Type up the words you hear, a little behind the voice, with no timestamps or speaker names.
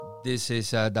This is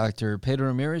Dr. Pedro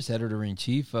Ramirez,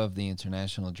 editor-in-chief of the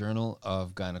International Journal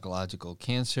of Gynecological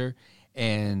Cancer.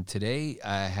 And today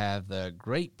I have the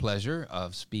great pleasure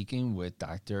of speaking with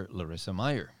Dr. Larissa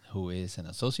Meyer, who is an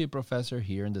associate professor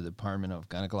here in the Department of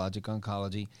Gynecologic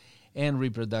Oncology and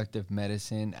Reproductive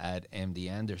Medicine at MD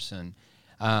Anderson.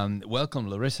 Welcome,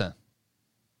 Larissa.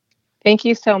 Thank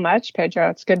you so much,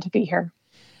 Pedro. It's good to be here.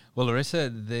 Well, Larissa,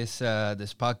 this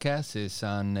podcast is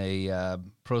on a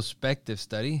prospective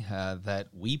study that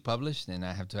we published, and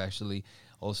I have to actually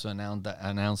also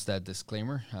announce that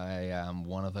disclaimer. I am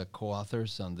one of the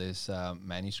co-authors on this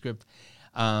manuscript.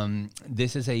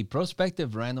 This is a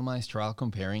prospective randomized trial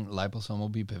comparing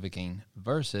liposomal bupivacaine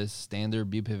versus standard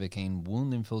bupivacaine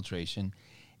wound infiltration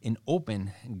in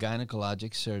open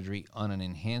gynecologic surgery on an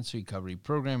enhanced recovery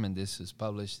program, and this is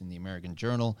published in the American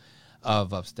Journal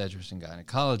of Obstetrics and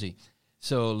Gynecology.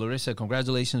 So, Larissa,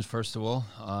 congratulations, first of all,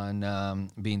 on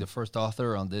being the first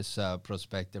author on this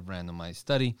prospective randomized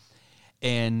study.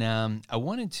 And I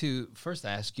wanted to first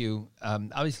ask you,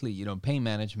 obviously, pain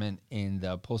management in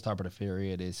the postoperative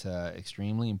period is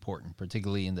extremely important,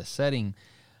 particularly in the setting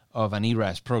of an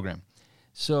ERAS program.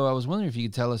 So I was wondering if you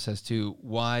could tell us as to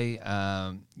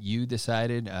why you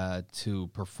decided to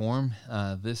perform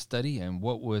this study and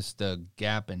what was the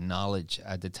gap in knowledge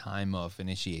at the time of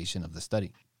initiation of the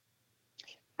study.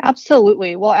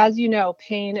 Absolutely. Well, as you know,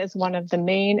 pain is one of the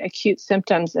main acute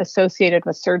symptoms associated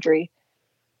with surgery.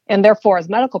 And therefore, as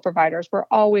medical providers, we're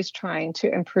always trying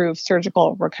to improve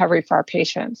surgical recovery for our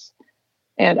patients.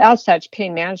 And as such,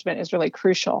 pain management is really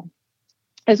crucial.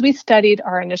 As we studied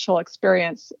our initial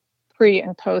experience pre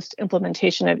and post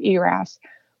implementation of ERAS,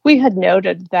 we had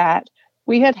noted that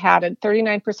we had had a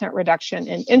 39% reduction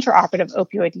in intraoperative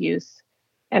opioid use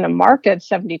and a marked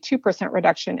 72%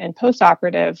 reduction in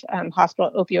postoperative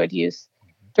hospital opioid use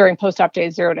during post-op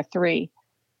days 0 to 3.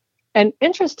 And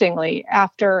interestingly,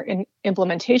 after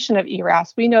implementation of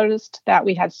ERAS, we noticed that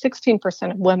we had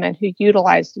 16% of women who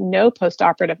utilized no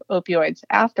postoperative opioids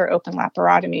after open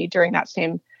laparotomy during that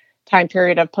same time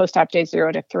period of post-op days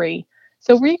 0 to 3.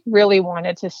 So we really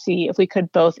wanted to see if we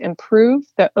could both improve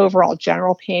the overall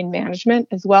general pain management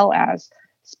as well as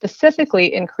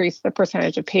specifically increase the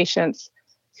percentage of patients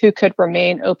who could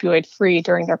remain opioid-free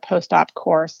during their post-op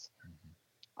course.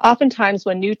 Oftentimes,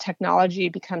 when new technology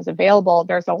becomes available,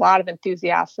 there's a lot of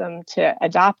enthusiasm to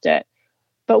adopt it.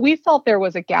 But we felt there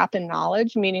was a gap in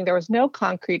knowledge, meaning there was no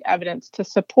concrete evidence to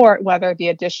support whether the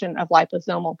addition of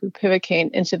liposomal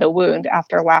bupivacaine into the wound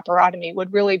after laparotomy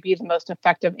would really be the most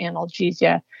effective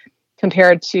analgesia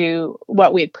compared to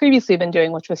what we had previously been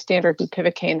doing, which was standard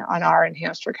bupivacaine on our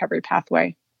enhanced recovery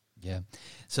pathway. Yeah.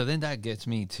 So then that gets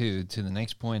me to the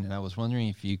next point, and I was wondering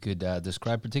if you could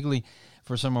describe, particularly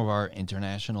for some of our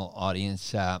international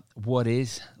audience, what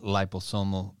is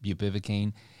liposomal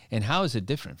bupivacaine and how is it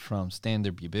different from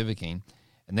standard bupivacaine?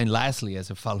 And then lastly, as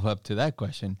a follow-up to that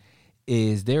question,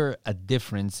 is there a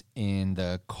difference in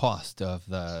the cost of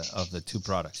the two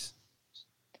products?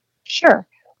 Sure.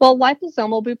 Well,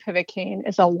 liposomal bupivacaine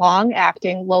is a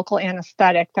long-acting local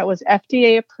anesthetic that was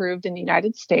FDA approved in the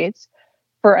United States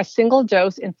for a single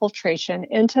dose infiltration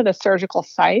into the surgical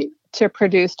site to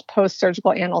produce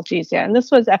post-surgical analgesia. And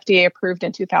this was FDA approved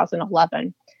in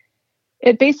 2011.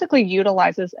 It basically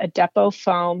utilizes a depot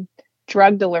foam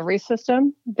drug delivery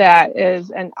system that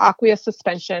is an aqueous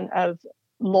suspension of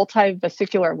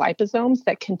multivesicular liposomes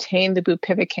that contain the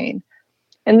bupivacaine.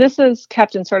 And this is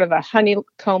kept in sort of a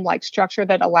honeycomb-like structure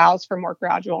that allows for more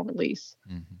gradual release.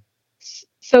 Mm-hmm.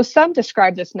 So some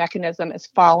describe this mechanism as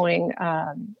following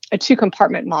a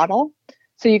two-compartment model.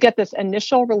 So you get this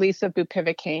initial release of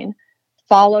bupivacaine,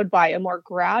 followed by a more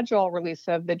gradual release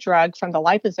of the drug from the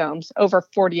liposomes over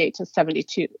 48 to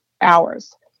 72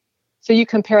 hours. So you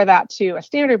compare that to a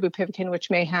standard bupivacaine, which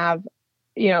may have,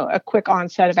 a quick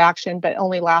onset of action, but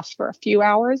only lasts for a few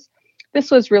hours.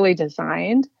 This was really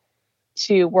designed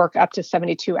to work up to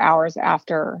 72 hours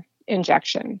after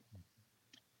injection.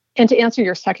 And to answer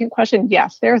your second question,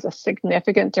 yes, there is a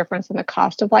significant difference in the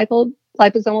cost of liposomal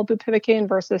bupivacaine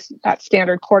versus that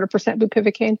standard 0.25%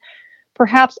 bupivacaine,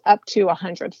 perhaps up to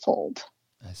 100-fold.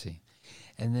 I see.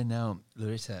 And then now,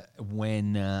 Larissa,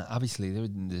 when obviously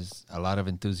there's a lot of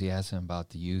enthusiasm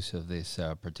about the use of this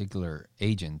particular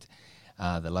agent,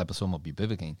 the liposomal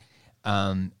bupivacaine,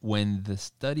 when the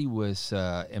study was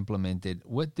implemented,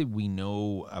 what did we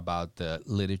know about the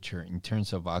literature in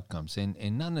terms of outcomes?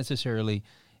 And not necessarily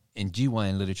in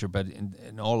GYN literature, but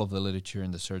in all of the literature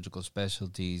in the surgical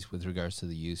specialties with regards to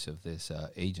the use of this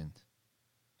agent?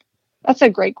 That's a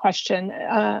great question.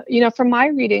 From my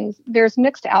readings, there's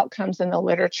mixed outcomes in the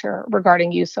literature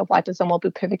regarding use of liposomal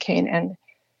bupivacaine and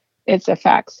its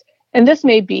effects. And this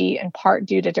may be in part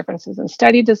due to differences in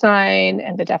study design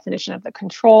and the definition of the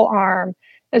control arm,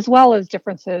 as well as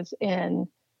differences in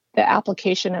the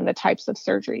application and the types of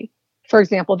surgery. For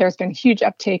example, there's been huge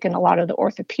uptake in a lot of the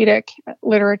orthopedic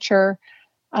literature,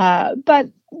 but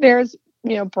there's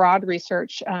broad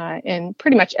research in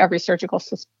pretty much every surgical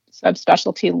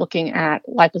subspecialty looking at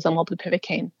liposomal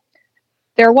bupivacaine.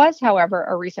 There was, however,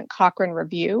 a recent Cochrane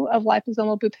review of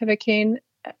liposomal bupivacaine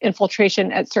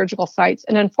infiltration at surgical sites,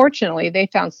 and unfortunately, they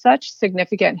found such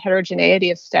significant heterogeneity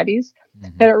of studies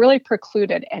that it really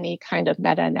precluded any kind of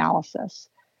meta-analysis.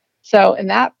 So in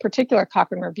that particular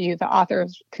Cochrane review, the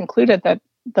authors concluded that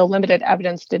the limited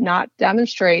evidence did not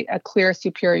demonstrate a clear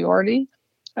superiority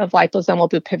of liposomal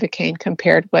bupivacaine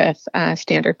compared with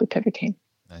standard bupivacaine.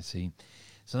 I see.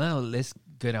 So now let's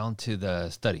get on to the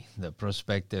study, the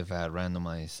prospective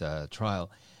randomized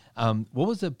trial. What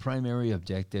was the primary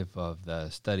objective of the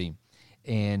study,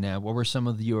 and what were some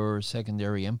of your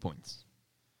secondary endpoints?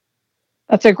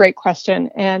 That's a great question.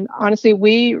 And honestly,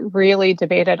 we really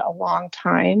debated a long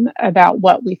time about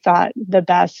what we thought the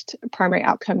best primary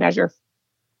outcome measure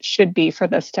should be for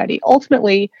this study.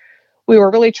 Ultimately, we were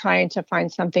really trying to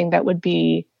find something that would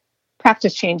be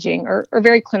practice changing or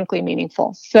very clinically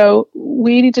meaningful. So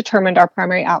we determined our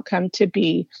primary outcome to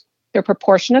be the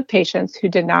proportion of patients who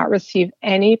did not receive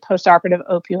any postoperative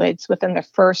opioids within the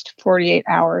first 48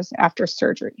 hours after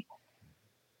surgery.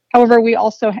 However, we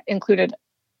also included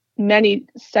many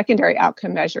secondary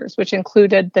outcome measures, which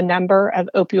included the number of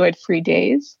opioid-free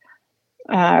days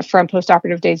from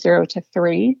postoperative day 0 to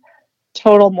 3,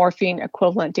 total morphine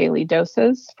equivalent daily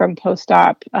doses from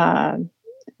post-op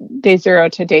day 0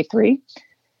 to day 3,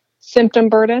 symptom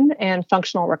burden and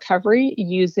functional recovery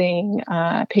using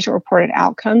patient-reported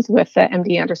outcomes with the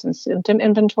MD Anderson symptom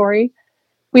inventory.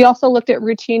 We also looked at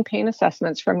routine pain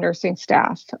assessments from nursing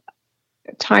staff,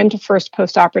 time to first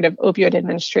postoperative opioid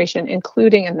administration,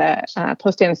 including in the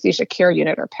post-anesthesia care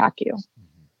unit or PACU.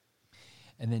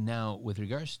 And then now, with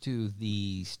regards to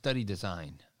the study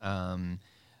design,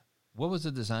 what was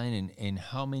the design and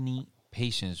how many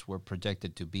patients were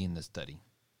projected to be in the study?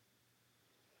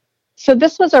 So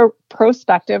this was a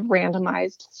prospective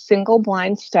randomized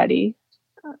single-blind study,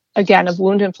 again, of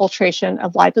wound infiltration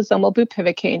of liposomal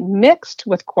bupivacaine mixed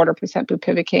with 0.25%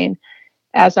 bupivacaine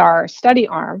as our study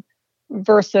arm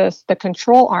versus the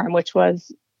control arm, which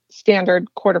was standard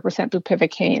 0.25%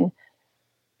 bupivacaine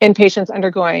in patients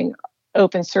undergoing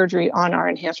open surgery on our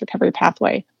enhanced recovery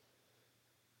pathway.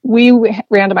 We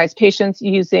randomized patients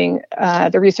using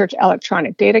the research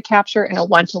electronic data capture in a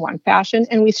one-to-one fashion,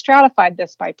 and we stratified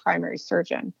this by primary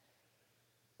surgeon.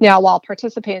 Now, while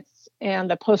participants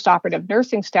and the postoperative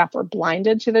nursing staff were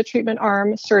blinded to the treatment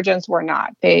arm, surgeons were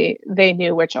not. They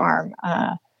knew which arm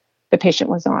the patient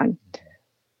was on.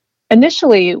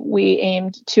 Initially, we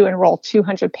aimed to enroll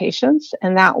 200 patients,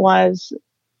 and that was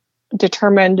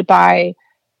determined by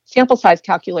sample size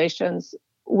calculations,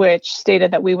 which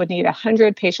stated that we would need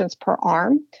 100 patients per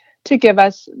arm to give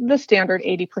us the standard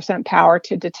 80% power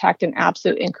to detect an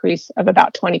absolute increase of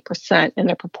about 20% in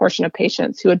the proportion of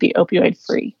patients who would be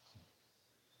opioid-free.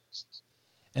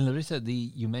 And Larissa,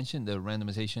 you mentioned the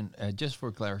randomization. Just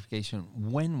for clarification,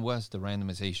 when was the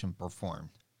randomization performed?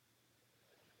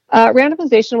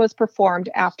 Randomization was performed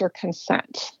after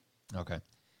consent. Okay.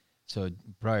 So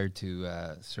prior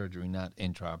to surgery, not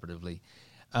intraoperatively.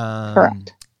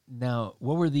 Correct. Now,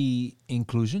 what were the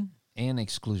inclusion and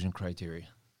exclusion criteria?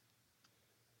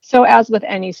 So as with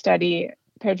any study,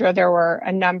 Pedro, there were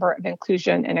a number of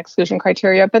inclusion and exclusion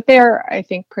criteria, but they're, I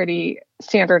think, pretty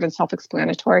standard and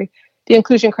self-explanatory. The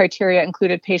inclusion criteria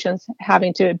included patients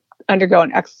having to undergo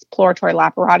an exploratory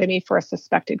laparotomy for a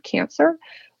suspected cancer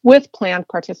with planned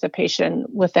participation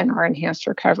within our enhanced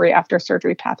recovery after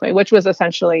surgery pathway, which was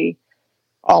essentially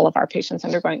all of our patients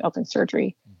undergoing open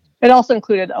surgery. It also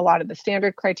included a lot of the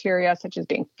standard criteria, such as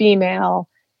being female,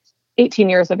 18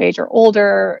 years of age or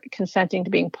older, consenting to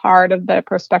being part of the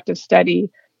prospective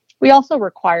study. We also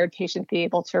required patients be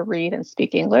able to read and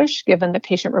speak English, given the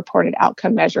patient-reported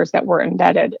outcome measures that were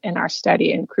embedded in our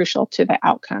study and crucial to the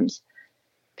outcomes.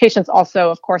 Patients also,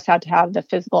 of course, had to have the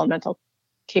physical and mental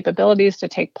capabilities to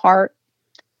take part.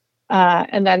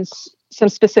 And then some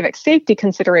specific safety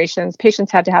considerations.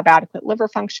 Patients had to have adequate liver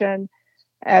function,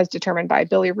 as determined by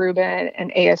bilirubin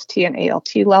and AST and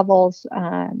ALT levels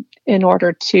in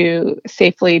order to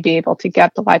safely be able to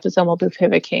get the liposomal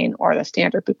bupivacaine or the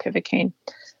standard bupivacaine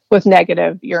with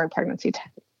negative urine pregnancy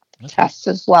tests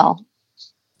as well.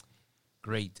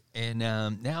 Great. And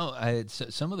now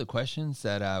some of the questions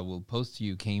that I will post to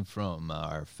you came from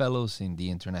our fellows in the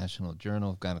International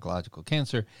Journal of Gynecological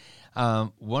Cancer.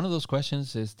 One of those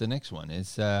questions is the next one.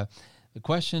 Is The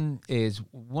question is,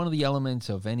 one of the elements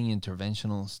of any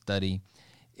interventional study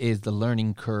is the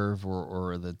learning curve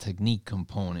or the technique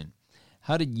component.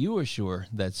 How did you assure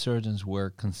that surgeons were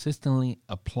consistently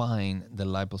applying the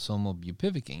liposomal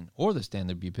bupivacaine or the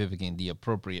standard bupivacaine the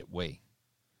appropriate way?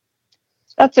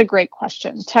 That's a great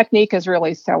question. Technique is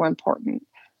really so important.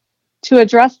 To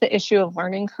address the issue of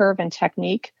learning curve and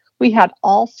technique, we had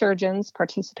all surgeons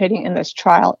participating in this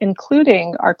trial,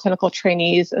 including our clinical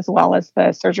trainees as well as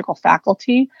the surgical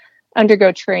faculty,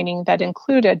 undergo training that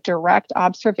included direct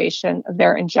observation of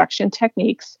their injection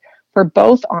techniques for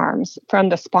both arms from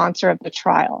the sponsor of the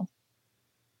trial.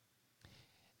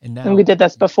 And we did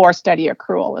this before study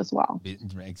accrual as well.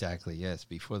 Exactly, yes,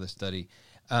 before the study.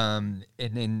 And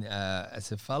then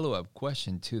as a follow-up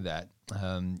question to that,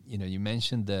 you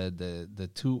mentioned the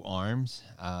two arms,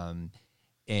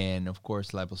 and of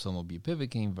course liposomal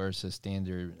bupivacaine versus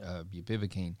standard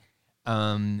bupivacaine.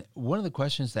 One of the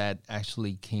questions that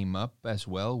actually came up as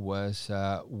well was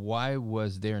why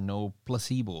was there no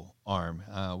placebo arm?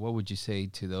 What would you say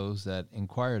to those that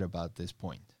inquired about this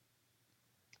point?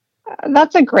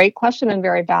 That's a great question and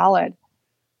very valid.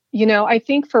 I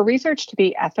think for research to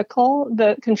be ethical,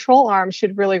 the control arm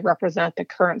should really represent the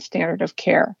current standard of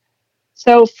care.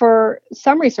 So for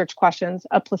some research questions,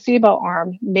 a placebo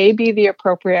arm may be the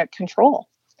appropriate control.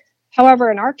 However,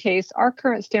 in our case, our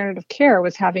current standard of care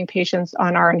was having patients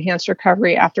on our enhanced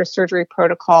recovery after surgery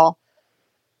protocol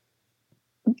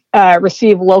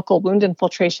receive local wound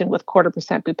infiltration with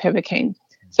 0.25% bupivacaine.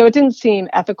 So it didn't seem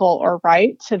ethical or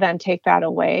right to then take that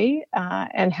away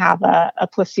and have a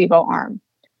placebo arm.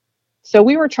 So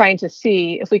we were trying to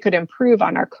see if we could improve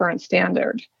on our current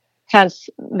standard, hence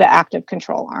the active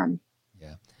control arm.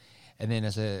 Yeah. And then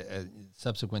as a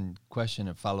subsequent question,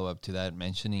 a follow-up to that,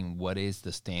 mentioning what is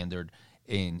the standard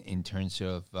in terms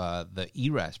of the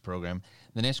ERAS program,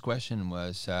 the next question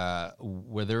was,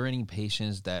 were there any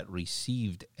patients that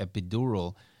received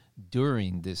epidural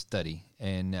during this study?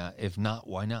 And if not,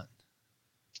 why not?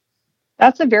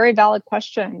 That's a very valid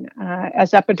question,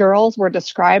 as epidurals were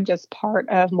described as part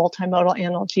of multimodal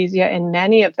analgesia in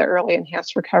many of the early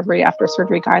enhanced recovery after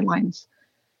surgery guidelines.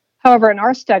 However, in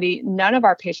our study, none of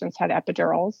our patients had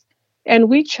epidurals, and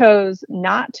we chose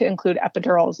not to include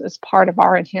epidurals as part of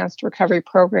our enhanced recovery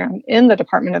program in the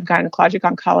Department of Gynecologic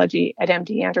Oncology at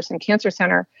MD Anderson Cancer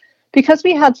Center because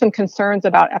we had some concerns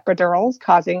about epidurals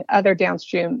causing other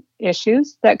downstream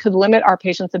issues that could limit our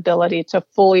patients' ability to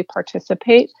fully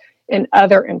participate in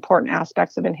other important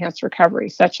aspects of enhanced recovery,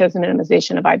 such as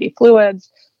minimization of IV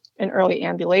fluids and early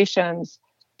ambulations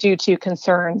due to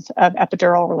concerns of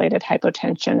epidural-related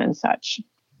hypotension and such.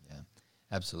 Yeah,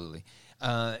 absolutely.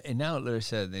 And now,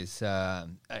 Larissa, this,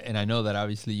 and I know that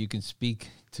obviously you can speak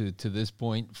to this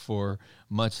point for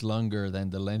much longer than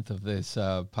the length of this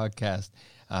podcast,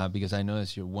 because I know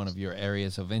it's one of your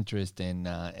areas of interest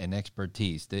and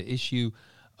expertise, the issue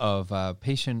of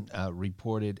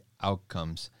patient-reported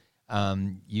outcomes.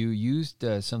 You used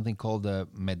something called the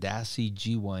Medasi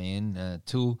GYN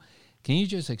tool. Can you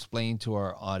just explain to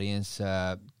our audience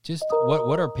just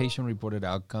what are patient-reported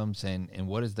outcomes and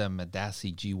what is the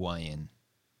Medasi GYN?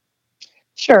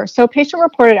 Sure. So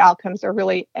patient-reported outcomes are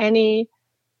really any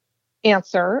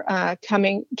answer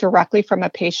coming directly from a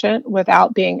patient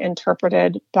without being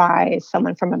interpreted by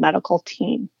someone from a medical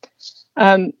team.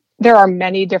 There are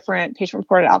many different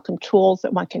patient-reported outcome tools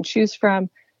that one can choose from.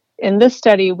 In this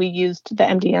study, we used the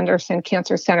MD Anderson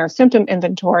Cancer Center Symptom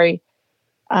Inventory,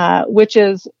 which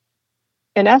is,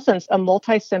 in essence, a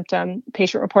multi-symptom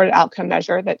patient-reported outcome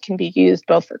measure that can be used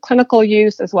both for clinical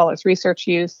use as well as research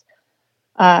use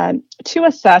to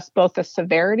assess both the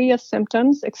severity of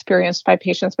symptoms experienced by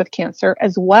patients with cancer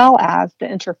as well as the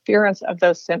interference of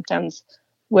those symptoms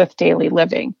with daily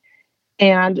living.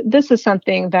 And this is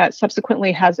something that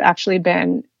subsequently has actually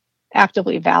been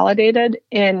actively validated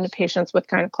in patients with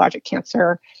gynecologic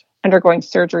cancer undergoing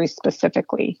surgery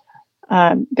specifically.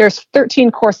 There's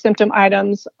 13 core symptom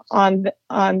items on the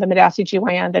Medasi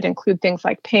GYN that include things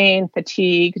like pain,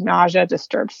 fatigue, nausea,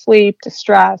 disturbed sleep,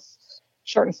 distress,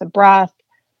 shortness of breath,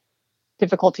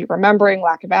 difficulty remembering,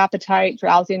 lack of appetite,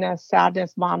 drowsiness,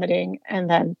 sadness, vomiting, and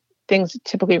then things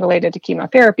typically related to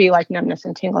chemotherapy like numbness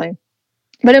and tingling.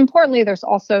 But importantly, there's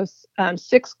also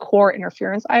 6 core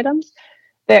interference items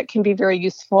that can be very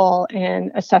useful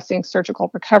in assessing surgical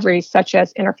recovery, such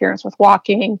as interference with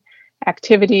walking,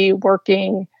 activity,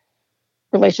 working,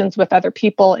 relations with other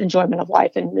people, enjoyment of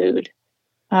life, and mood.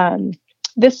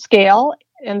 This scale,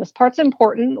 and this part's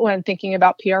important when thinking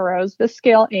about PROs, this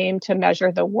scale aimed to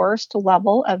measure the worst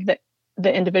level of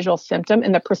the individual symptom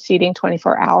in the preceding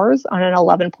 24 hours on an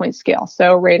 11-point scale,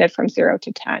 so rated from 0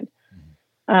 to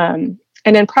 10.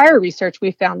 And in prior research,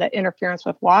 we found that interference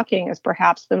with walking is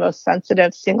perhaps the most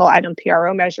sensitive single item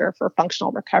PRO measure for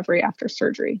functional recovery after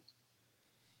surgery.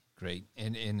 Great.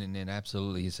 And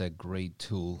absolutely is a great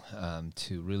tool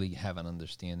to really have an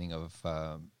understanding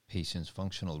of patients'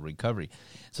 functional recovery.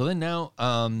 So then now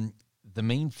the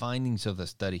main findings of the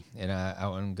study, and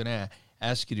I'm going to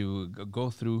ask you to go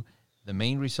through the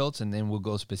main results, and then we'll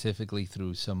go specifically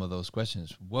through some of those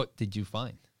questions. What did you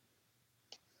find?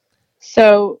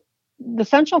 So the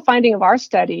central finding of our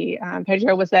study,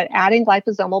 Pedro, was that adding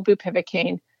liposomal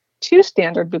bupivacaine to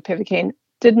standard bupivacaine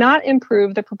did not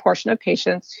improve the proportion of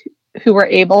patients who were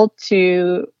able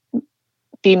to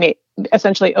be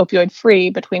essentially opioid-free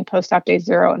between post-op day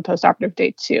 0 and post-operative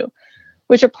day 2,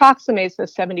 which approximates the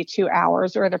 72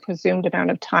 hours or the presumed amount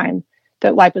of time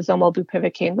that liposomal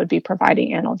bupivacaine would be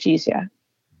providing analgesia.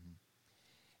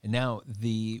 And now,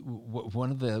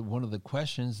 one of the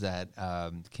questions that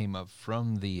came up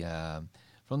from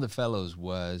the fellows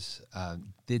was,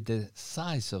 did the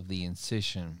size of the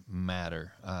incision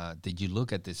matter? Did you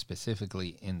look at this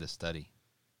specifically in the study?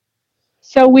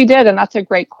 So we did, and that's a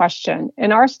great question.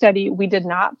 In our study, we did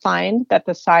not find that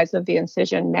the size of the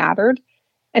incision mattered.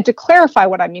 And to clarify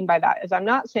what I mean by that is I'm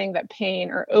not saying that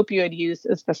pain or opioid use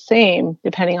is the same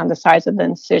depending on the size of the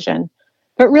incision,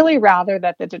 but really rather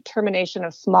that the determination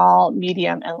of small,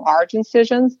 medium, and large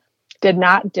incisions did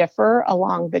not differ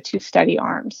along the two study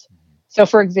arms. So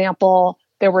for example,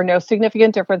 there were no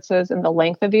significant differences in the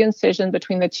length of the incision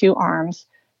between the two arms.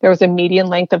 There was a median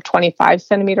length of 25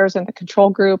 centimeters in the control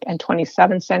group and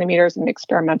 27 centimeters in the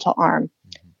experimental arm.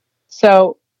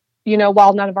 So,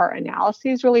 while none of our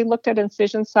analyses really looked at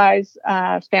incision size,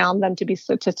 found them to be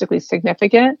statistically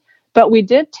significant, but we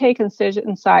did take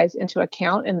incision size into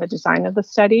account in the design of the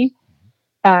study,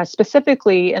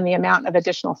 specifically in the amount of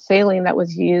additional saline that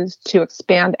was used to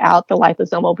expand out the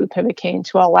liposomal bupivacaine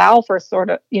to allow for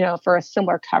for a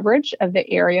similar coverage of the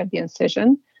area of the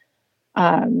incision.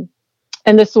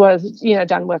 And this was,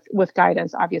 done with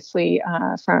guidance, obviously,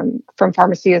 from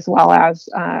pharmacy as well as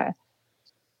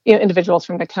individuals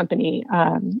from the company.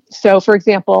 So, for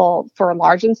example, for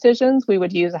large incisions, we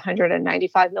would use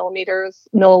 195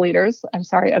 milliliters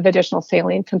of additional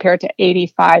saline compared to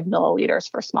 85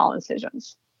 milliliters for small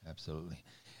incisions. Absolutely.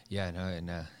 Yeah,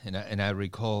 and I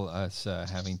recall us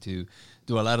having to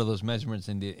do a lot of those measurements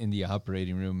in the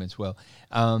operating room as well.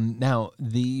 Now,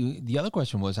 the other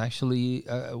question was actually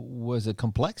was the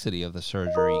complexity of the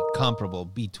surgery comparable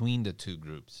between the two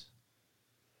groups?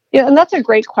 Yeah, and that's a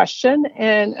great question.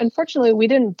 And unfortunately, we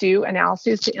didn't do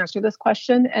analyses to answer this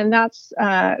question, and that's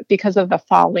because of the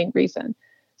following reason.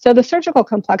 So the surgical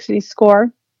complexity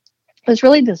score was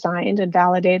really designed and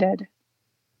validated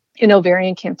in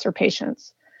ovarian cancer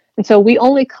patients. And so we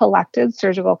only collected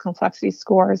surgical complexity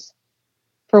scores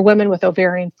for women with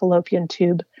ovarian fallopian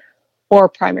tube or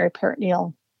primary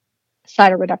peritoneal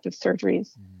cytoreductive surgeries.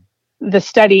 Mm-hmm. The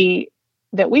study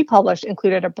that we published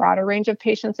included a broader range of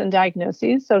patients and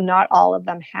diagnoses, so not all of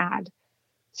them had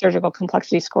surgical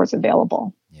complexity scores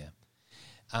available. Yeah.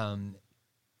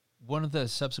 One of the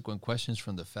subsequent questions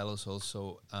from the fellows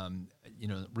also,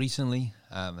 recently,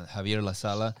 Javier La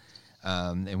Sala,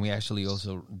 and we actually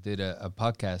also did a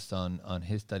podcast on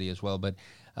his study as well, but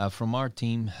from our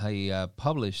team, he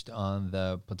published on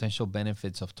the potential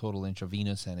benefits of total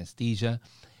intravenous anesthesia,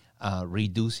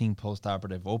 reducing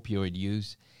postoperative opioid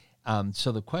use.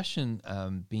 So the question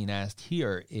being asked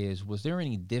here is, was there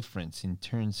any difference in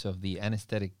terms of the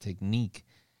anesthetic technique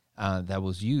that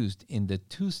was used in the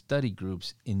two study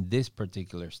groups in this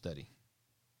particular study?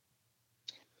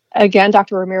 Again,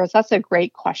 Dr. Ramirez, that's a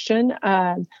great question.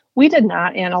 We did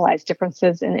not analyze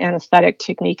differences in anesthetic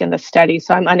technique in the study,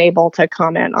 so I'm unable to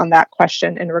comment on that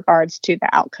question in regards to the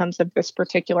outcomes of this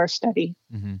particular study.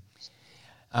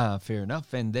 Mm-hmm. Fair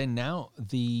enough. And then now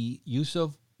the use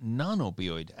of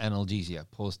non-opioid analgesia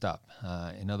post-op.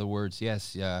 In other words,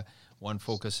 yes, one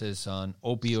focuses on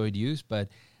opioid use, but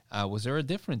was there a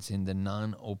difference in the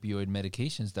non-opioid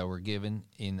medications that were given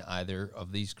in either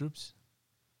of these groups?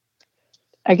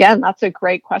 Again, that's a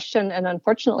great question. And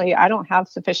unfortunately, I don't have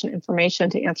sufficient information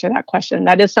to answer that question.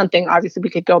 That is something, obviously,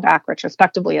 we could go back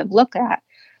retrospectively and look at,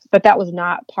 but that was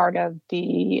not part of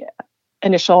the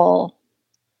initial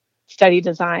study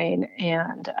design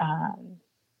and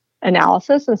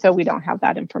analysis. And so we don't have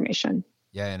that information.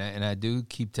 Yeah, and I do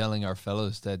keep telling our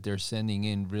fellows that they're sending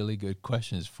in really good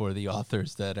questions for the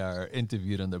authors that are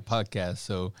interviewed on their podcast.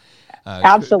 So,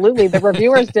 absolutely, the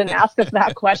reviewers didn't ask us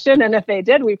that question, and if they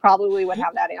did, we probably would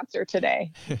have that answer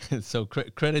today. So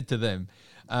credit to them.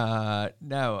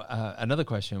 Now, another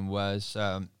question was: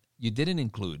 you didn't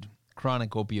include chronic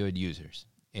opioid users,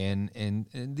 and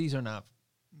these are not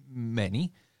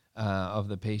many of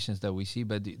the patients that we see,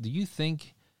 but do you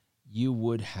think you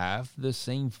would have the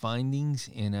same findings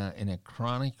in a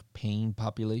chronic pain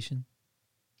population?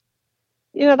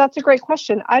 That's a great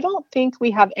question. I don't think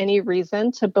we have any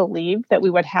reason to believe that we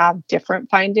would have different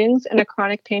findings in a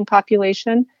chronic pain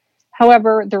population.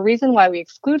 However, the reason why we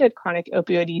excluded chronic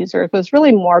opioid users was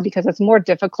really more because it's more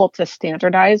difficult to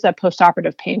standardize a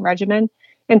postoperative pain regimen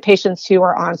in patients who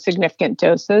are on significant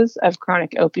doses of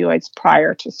chronic opioids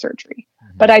prior to surgery.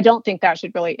 Mm-hmm. But I don't think that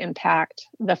should really impact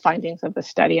the findings of the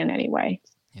study in any way.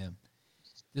 Yeah.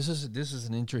 This is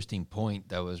an interesting point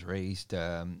that was raised,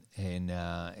 and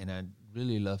I'd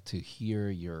really love to hear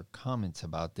your comments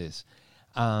about this.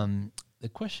 The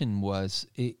question was,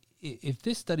 if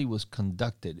this study was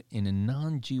conducted in a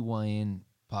non-GYN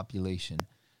population,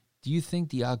 do you think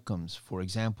the outcomes, for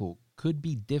example, could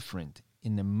be different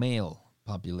in the male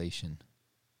population?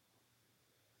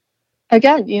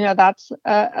 Again, that's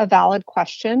a valid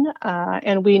question,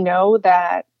 and we know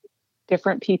that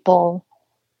different people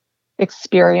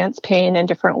experience pain in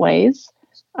different ways.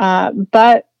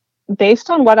 But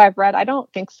based on what I've read, I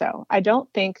don't think so. I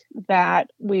don't think that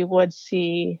we would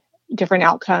see different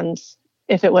outcomes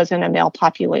if it was in a male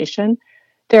population.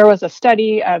 There was a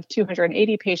study of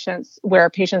 280 patients where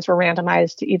patients were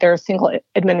randomized to either single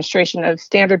administration of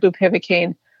standard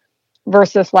bupivacaine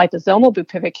versus liposomal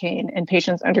bupivacaine in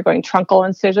patients undergoing truncal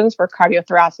incisions for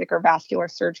cardiothoracic or vascular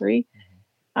surgery.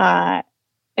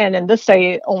 And in this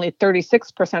study, only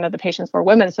 36% of the patients were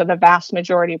women, so the vast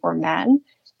majority were men.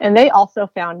 And they also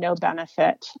found no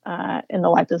benefit in the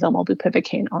liposomal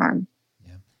bupivacaine arm.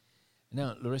 Yeah.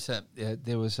 Now, Larissa,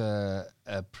 there was a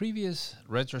previous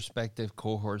retrospective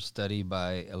cohort study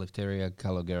by Eleftheria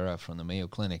Calogera from the Mayo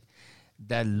Clinic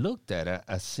that looked at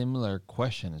a similar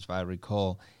question, as I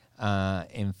recall,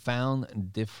 and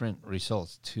found different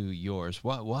results to yours.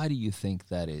 Why do you think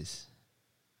that is?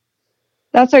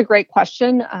 That's a great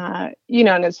question, and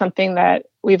it's something that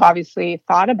we've obviously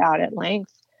thought about at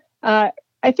length.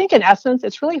 I think in essence,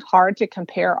 it's really hard to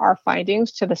compare our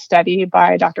findings to the study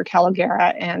by Dr.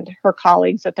 Calogera and her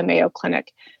colleagues at the Mayo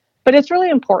Clinic. But it's really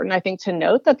important, I think, to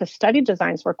note that the study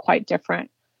designs were quite different.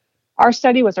 Our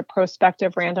study was a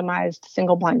prospective randomized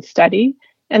single-blind study,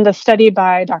 and the study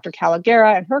by Dr.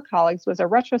 Calogera and her colleagues was a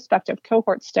retrospective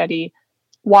cohort study,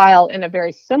 while in a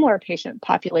very similar patient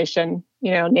population,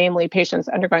 namely patients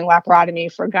undergoing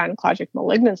laparotomy for gynecologic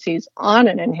malignancies on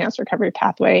an enhanced recovery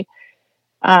pathway,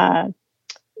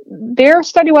 their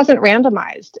study wasn't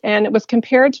randomized, and it was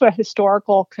compared to a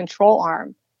historical control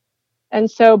arm. And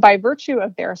so by virtue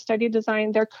of their study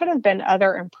design, there could have been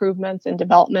other improvements and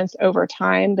developments over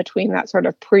time between that sort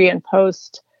of pre and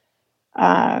post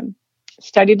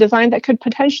study design that could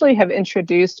potentially have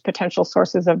introduced potential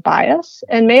sources of bias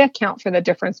and may account for the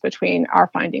difference between our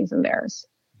findings and theirs.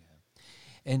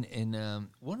 Yeah. And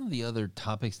one of the other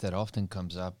topics that often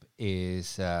comes up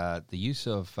is the use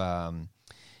of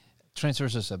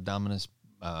transversus abdominis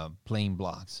plane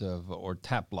blocks or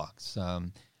TAP blocks.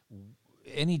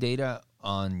 Any data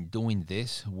on doing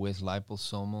this with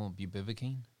liposomal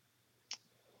bupivacaine?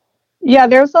 Yeah,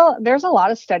 there's a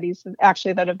lot of studies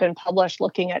actually that have been published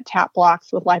looking at TAP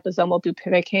blocks with liposomal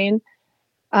bupivacaine.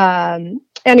 And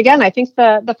again, I think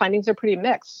the findings are pretty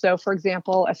mixed. So, for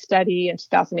example, a study in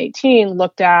 2018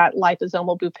 looked at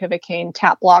liposomal bupivacaine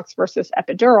TAP blocks versus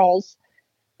epidurals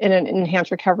in an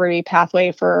enhanced recovery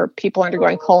pathway for people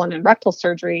undergoing colon and rectal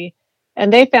surgery.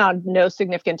 And they found no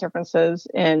significant differences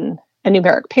in a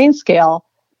numeric pain scale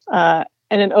and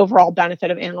an overall benefit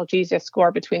of analgesia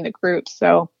score between the groups.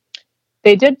 So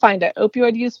they did find that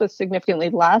opioid use was significantly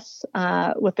less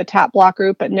with the TAP block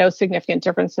group, but no significant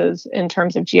differences in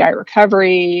terms of GI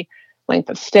recovery, length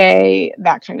of stay,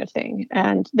 that kind of thing.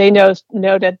 And they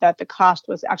noted that the cost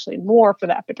was actually more for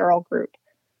the epidural group.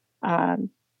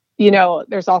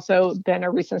 There's also been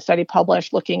a recent study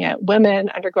published looking at women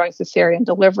undergoing cesarean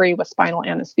delivery with spinal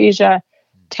anesthesia,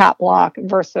 TAP block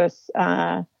versus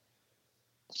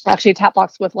TAP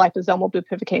blocks with liposomal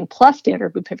bupivacaine plus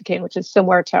standard bupivacaine, which is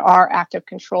similar to our active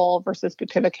control versus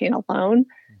bupivacaine alone.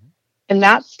 Mm-hmm. In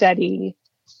that study,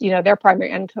 their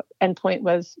primary endpoint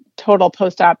was total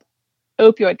post-op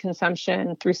opioid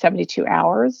consumption through 72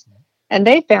 hours. Mm-hmm. And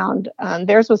they found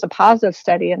theirs was a positive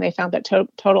study, and they found that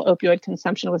total opioid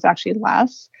consumption was actually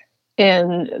less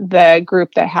in the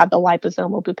group that had the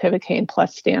liposomal bupivacaine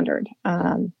plus standard.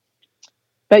 But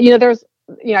I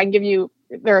can give you.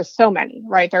 There are so many,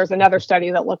 right? There's another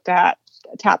study that looked at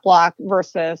TAP block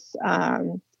versus,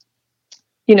 with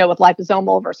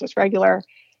liposomal versus regular.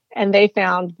 And they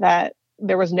found that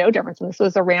there was no difference. And this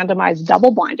was a randomized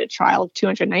double-blinded trial of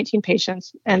 219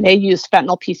 patients, and they used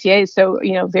fentanyl PCAs. So,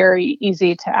 very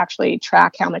easy to actually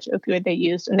track how much opioid they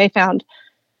used. And they found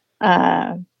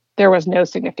there was no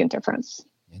significant difference.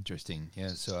 Interesting. Yeah.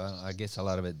 So I guess a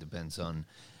lot of it depends on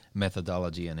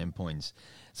methodology and endpoints.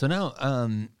 So now,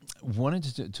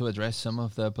 wanted to address some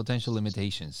of the potential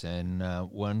limitations. And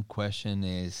one question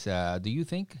is, do you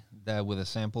think that with a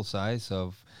sample size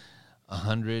of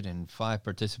 105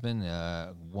 participants,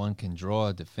 one can draw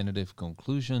a definitive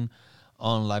conclusion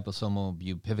on liposomal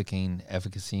bupivacaine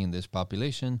efficacy in this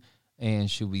population?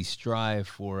 And should we strive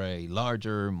for a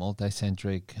larger,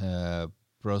 multicentric,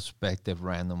 prospective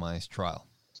randomized trial?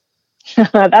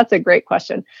 That's a great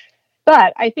question.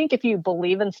 But I think if you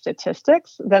believe in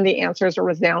statistics, then the answer is a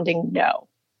resounding no.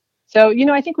 So,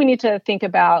 I think we need to think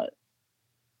about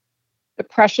the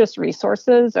precious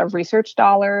resources of research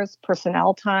dollars,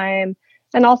 personnel time,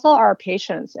 and also our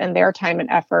patients and their time and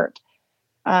effort.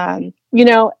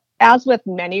 As with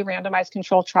many randomized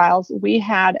controlled trials, we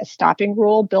had a stopping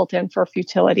rule built in for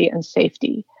futility and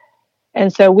safety.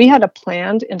 And so we had a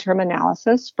planned interim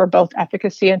analysis for both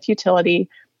efficacy and futility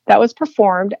that was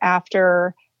performed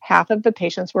after half of the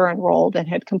patients were enrolled and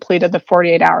had completed the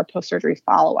 48-hour post-surgery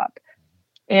follow-up.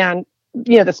 And,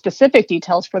 the specific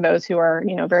details for those who are,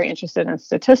 very interested in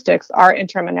statistics, our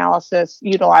interim analysis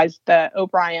utilized the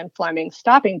O'Brien-Fleming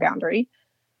stopping boundary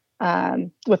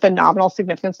with a nominal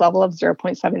significance level of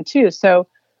 0.72. So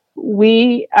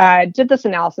we did this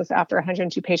analysis after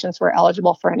 102 patients were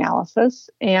eligible for analysis,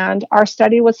 and our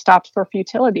study was stopped for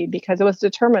futility because it was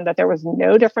determined that there was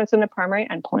no difference in the primary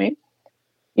endpoint.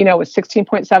 With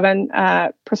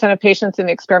 16.7% of patients in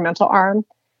the experimental arm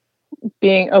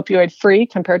being opioid free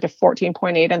compared to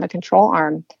 14.8 in the control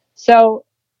arm. So,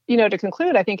 to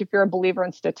conclude, I think if you're a believer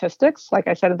in statistics, like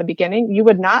I said at the beginning, you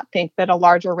would not think that a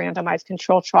larger randomized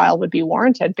control trial would be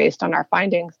warranted based on our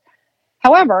findings.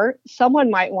 However,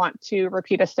 someone might want to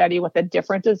repeat a study with a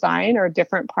different design or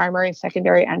different primary and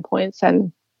secondary endpoints.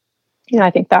 And,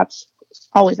 I think that's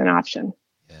always an option.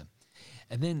 Yeah.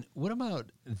 And then what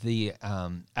about the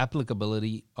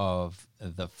applicability of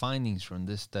the findings from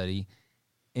this study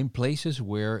in places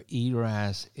where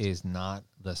ERAS is not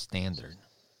the standard?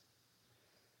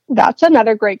 That's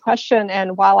another great question.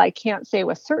 And while I can't say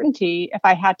with certainty, if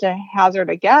I had to hazard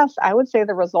a guess, I would say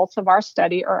the results of our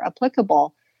study are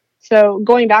applicable. So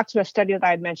going back to a study that I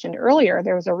had mentioned earlier,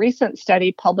 there was a recent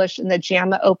study published in the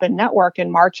JAMA Open Network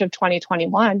in March of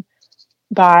 2021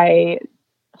 by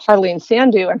Harleen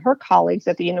Sandhu and her colleagues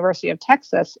at the University of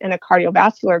Texas in a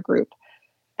cardiovascular group.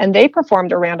 And they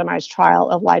performed a randomized trial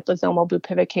of liposomal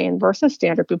bupivacaine versus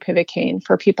standard bupivacaine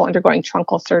for people undergoing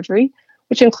truncal surgery,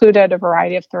 which included a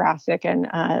variety of thoracic and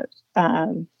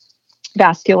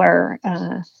vascular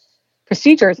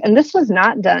procedures. And this was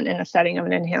not done in a setting of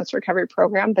an enhanced recovery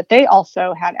program, but they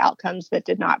also had outcomes that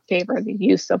did not favor the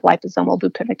use of liposomal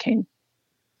bupivacaine.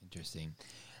 Interesting.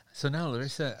 So now,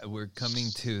 Larissa, we're coming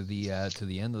to the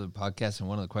end of the podcast, and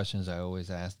one of the questions I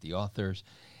always ask the authors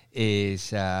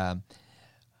is,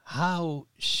 how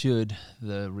should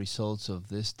the results of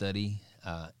this study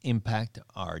impact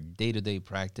our day-to-day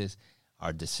practice,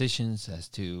 our decisions as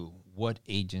to what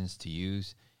agents to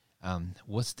use?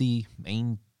 What's the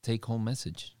main take-home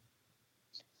message?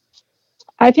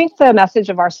 I think the message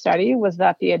of our study was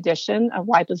that the addition of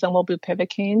liposomal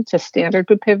bupivacaine to standard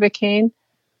bupivacaine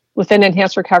within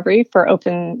enhanced recovery for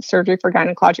open surgery for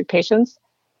gynecologic patients,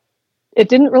 it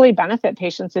didn't really benefit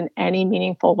patients in any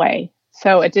meaningful way.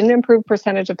 So it didn't improve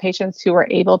percentage of patients who were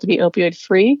able to be opioid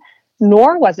free,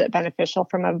 nor was it beneficial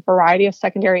from a variety of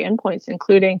secondary endpoints,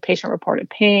 including patient-reported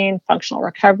pain, functional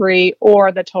recovery,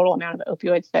 or the total amount of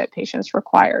opioids that patients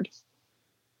required.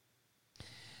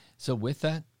 So with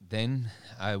that, then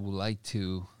I would like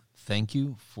to thank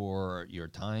you for your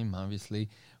time, obviously,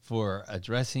 for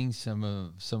addressing some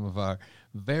of our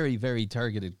very, very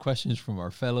targeted questions from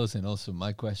our fellows and also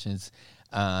my questions.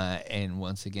 And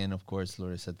once again, of course,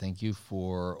 Larissa, thank you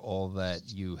for all that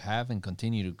you have and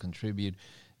continue to contribute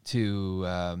to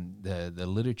the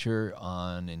literature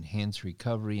on enhanced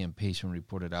recovery and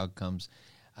patient-reported outcomes.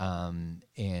 And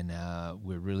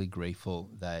we're really grateful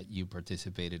that you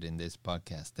participated in this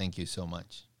podcast. Thank you so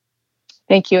much.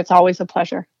 Thank you. It's always a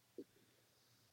pleasure.